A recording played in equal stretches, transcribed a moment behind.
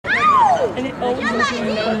And it always makes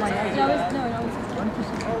me on my head.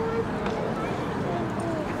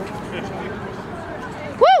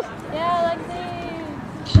 Woo! Yeah, Lexi.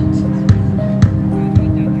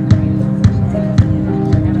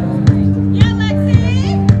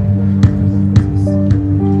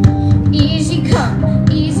 Easy come,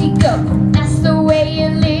 easy go. That's the way you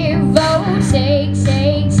live. Oh,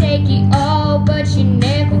 take it all, but you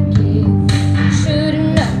never give.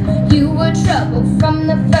 Should've known you were trouble from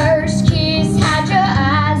the first kiss. Had your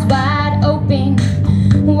eyes wide open.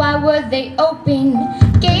 Why were they open?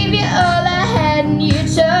 Gave you all I had and you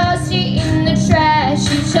tossed it in the trash.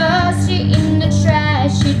 You tossed it in the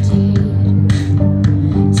trash, you did.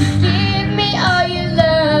 To give me all your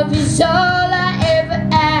love is all I ever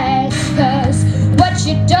ask. 'Cause what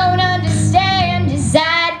you don't understand is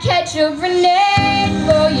I'd catch a grenade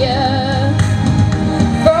for you.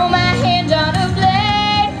 Throw my hand on a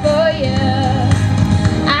blade for you.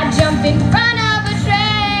 I'd jump in front of a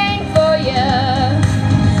train for you.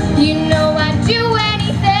 You know I'd do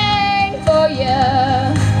anything for you.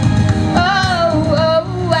 Oh,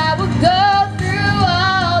 I would go through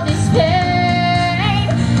all this pain.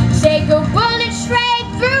 Take a bullet straight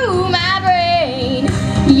through my brain.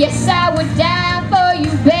 Yes, I would die for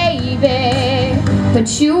you, baby, but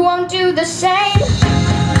you won't do the same.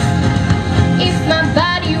 If my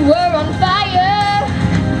body were on fire,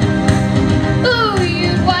 ooh,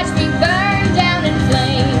 you'd watch me burn down in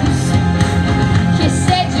flames. You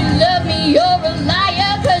said you love me, you're a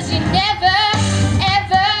liar, 'cause you never,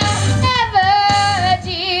 ever, ever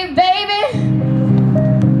did, baby.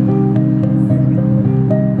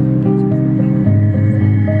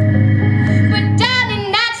 But darling,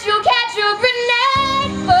 I'd still catch a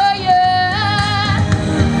grenade for you.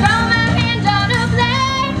 Throw my hand on a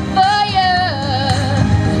blade for you.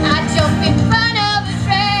 I'd jump in front of a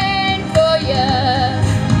train for you.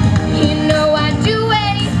 You know I'd do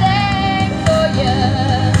anything for you.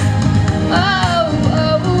 Oh,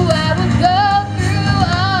 I would go through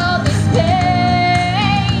all this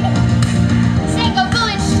pain. Take a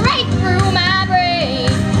bullet straight through my brain.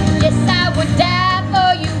 Yes, I would die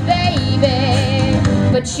for you, baby,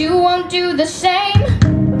 but you won't do the same.